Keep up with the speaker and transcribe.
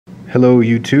Hello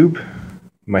YouTube,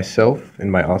 myself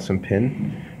and my awesome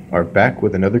pen are back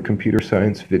with another computer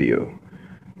science video.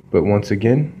 But once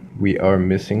again, we are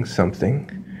missing something.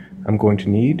 I'm going to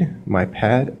need my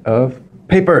pad of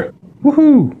paper!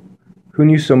 Woohoo! Who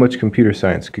knew so much computer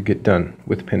science could get done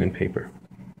with pen and paper?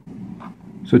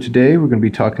 So today we're going to be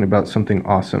talking about something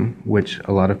awesome, which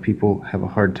a lot of people have a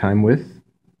hard time with.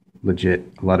 Legit,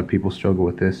 a lot of people struggle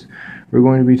with this. We're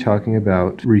going to be talking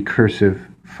about recursive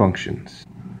functions.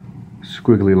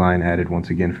 Squiggly line added once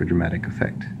again for dramatic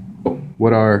effect.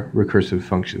 What are recursive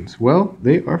functions? Well,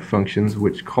 they are functions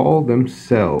which call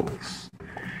themselves.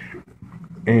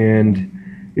 And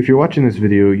if you're watching this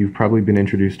video, you've probably been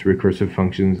introduced to recursive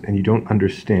functions and you don't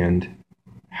understand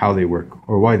how they work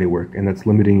or why they work, and that's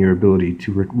limiting your ability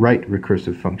to write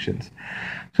recursive functions.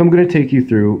 So I'm going to take you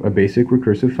through a basic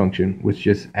recursive function which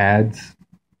just adds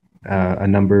a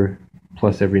number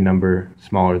plus every number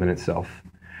smaller than itself.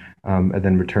 And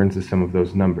then returns the sum of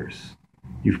those numbers.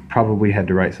 You've probably had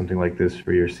to write something like this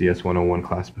for your CS 101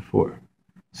 class before.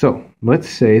 So let's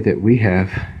say that we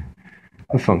have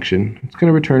a function. It's going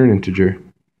to return an integer,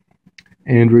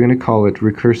 and we're going to call it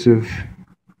recursive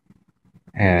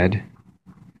add,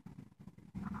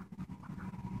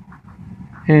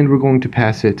 and we're going to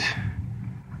pass it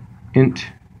int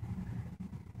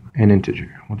and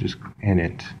integer. We'll just an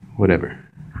int, whatever.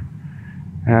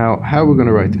 Now, how we're going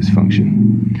to write this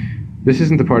function. This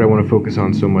isn't the part I want to focus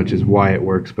on so much as why it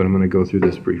works, but I'm going to go through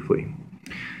this briefly.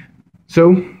 So,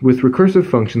 with recursive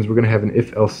functions, we're going to have an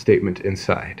if-else statement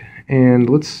inside. And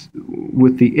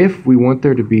with the if, we want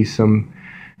there to be some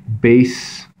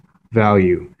base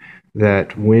value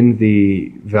that when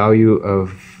the value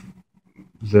of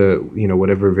the,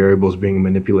 whatever variable is being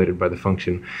manipulated by the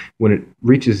function, when it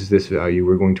reaches this value,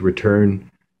 we're going to return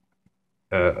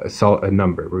a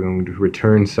number. We're going to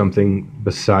return something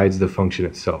besides the function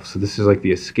itself. So this is like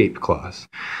the escape clause.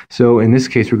 So in this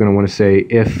case, we're going to want to say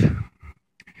if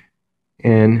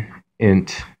an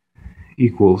int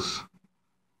equals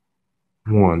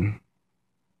 1,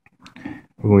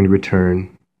 we're going to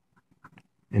return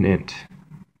an int,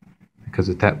 because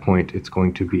at that point it's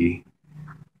going to be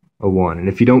a 1. And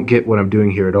if you don't get what I'm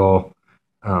doing here at all,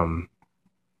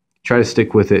 try to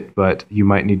stick with it, but you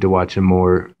might need to watch a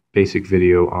more basic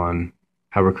video on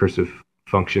how recursive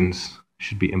functions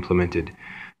should be implemented.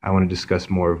 I want to discuss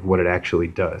more of what it actually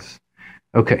does.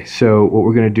 Okay, so what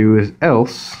we're going to do is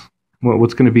else,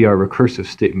 what's going to be our recursive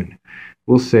statement?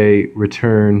 We'll say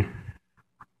return,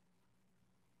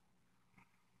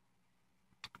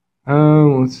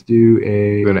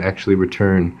 we're going to actually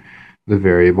return the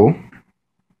variable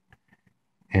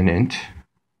an int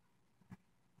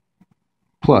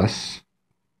plus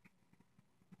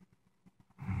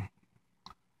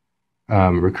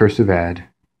recursive add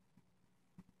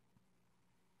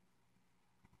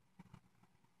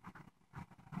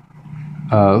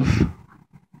of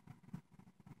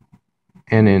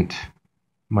an int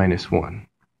minus 1.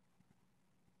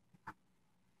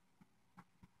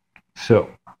 So,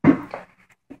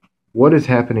 what is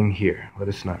happening here? Let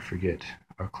us not forget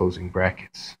our closing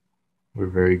brackets. We're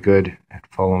very good at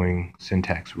following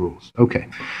syntax rules. Okay,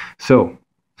 so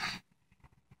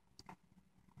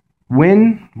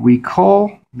when we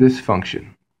call this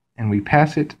function and we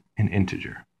pass it an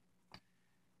integer,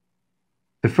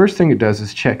 the first thing it does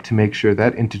is check to make sure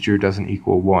that integer doesn't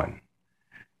equal 1,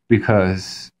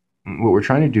 because what we're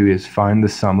trying to do is find the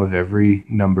sum of every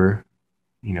number,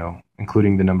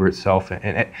 including the number itself,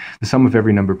 and the sum of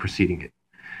every number preceding it.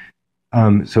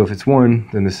 So if it's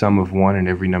 1, then the sum of 1 and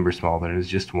every number smaller than it is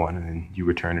just 1, and then you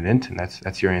return an int, and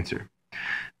that's your answer.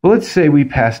 Well, let's say we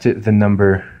passed it the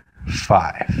number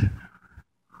 5.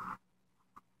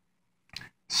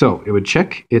 So it would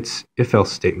check its if-else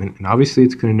statement, and obviously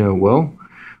it's going to know, well,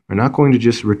 we're not going to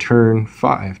just return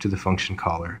 5 to the function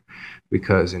caller,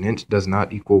 because an int does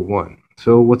not equal 1.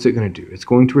 So what's it going to do? It's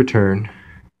going to return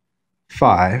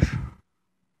 5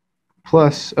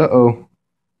 plus,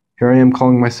 here I am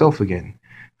calling myself again.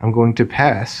 I'm going to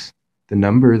pass the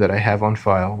number that I have on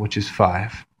file, which is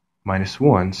 5 minus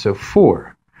 1, so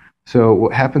 4. So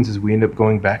what happens is we end up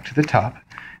going back to the top,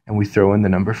 and we throw in the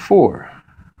number 4.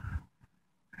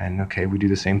 And okay, we do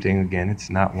the same thing again. It's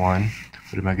not 1.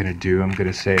 What am I going to do? I'm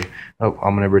going to say, I'm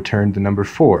going to return the number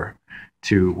 4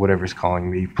 to whatever's calling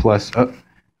me, plus, I'm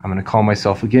going to call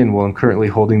myself again. Well, I'm currently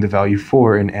holding the value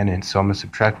 4 in int, so I'm going to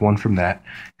subtract 1 from that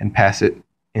and pass it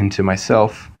into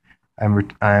myself.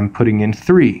 I'm putting in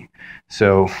 3,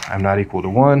 so I'm not equal to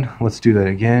 1. Let's do that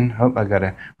again. I got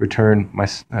to return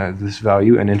this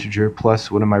value, an integer,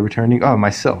 plus what am I returning?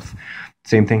 Myself.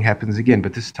 Same thing happens again,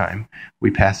 but this time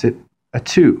we pass it a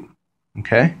 2,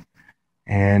 okay?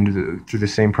 And through the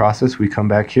same process, we come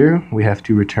back here. We have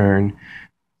to return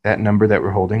that number that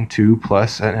we're holding, 2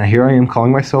 plus, and here I am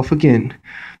calling myself again,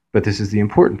 but this is the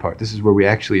important part. This is where we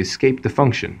actually escape the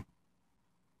function.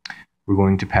 We're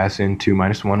going to pass in 2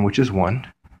 minus 1, which is 1.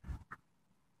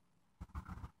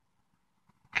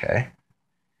 Okay.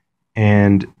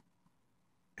 And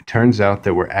it turns out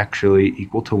that we're actually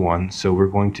equal to 1, so we're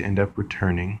going to end up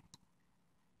returning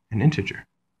an integer.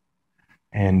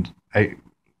 And I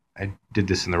did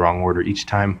this in the wrong order. Each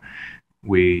time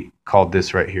we called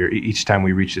this right here, each time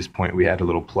we reach this point, we add a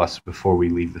little plus before we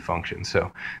leave the function.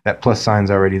 So that plus sign's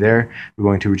already there. We're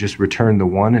going to just return the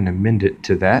 1 and amend it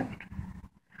to that.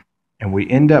 And we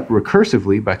end up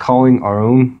recursively by calling our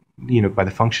own, by the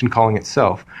function calling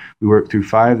itself. We work through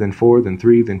 5, then 4, then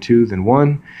 3, then 2, then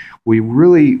 1.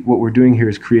 What we're doing here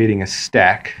is creating a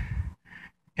stack.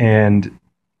 And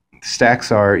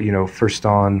stacks are, first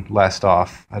on, last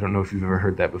off. I don't know if you've ever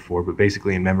heard that before, but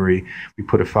basically in memory, we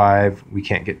put a 5, we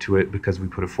can't get to it because we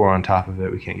put a 4 on top of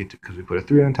it. We can't get to it because we put a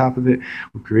 3 on top of it.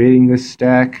 We're creating this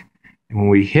stack, and when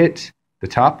we hit the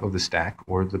top of the stack,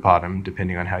 or the bottom,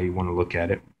 depending on how you want to look at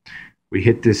it, we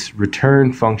hit this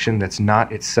return function that's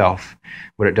not itself.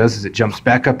 What it does is it jumps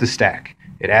back up the stack.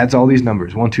 It adds all these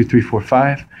numbers, 1, 2, 3, 4,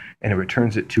 5, and it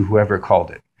returns it to whoever called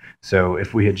it. So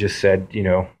if we had just said,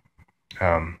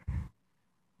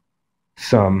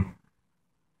 sum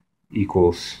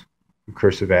equals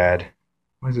recursive add.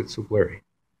 Why is it so blurry?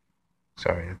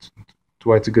 Sorry, that's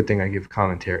why it's a good thing I give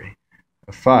commentary.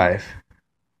 A 5,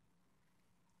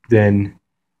 then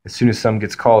as soon as sum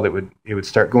gets called, it would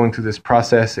start going through this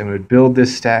process and would build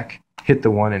this stack, hit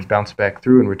the 1, and bounce back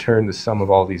through and return the sum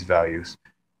of all these values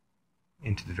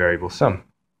into the variable sum.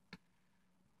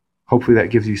 Hopefully that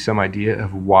gives you some idea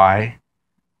of why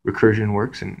recursion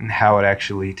works and how it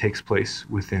actually takes place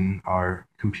within our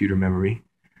computer memory.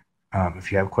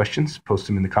 If you have questions, post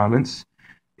them in the comments.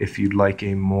 If you'd like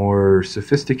a more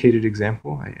sophisticated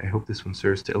example, I hope this one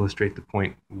serves to illustrate the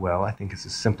point well. I think it's the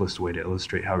simplest way to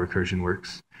illustrate how recursion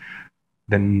works.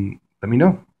 Then let me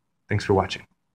know. Thanks for watching.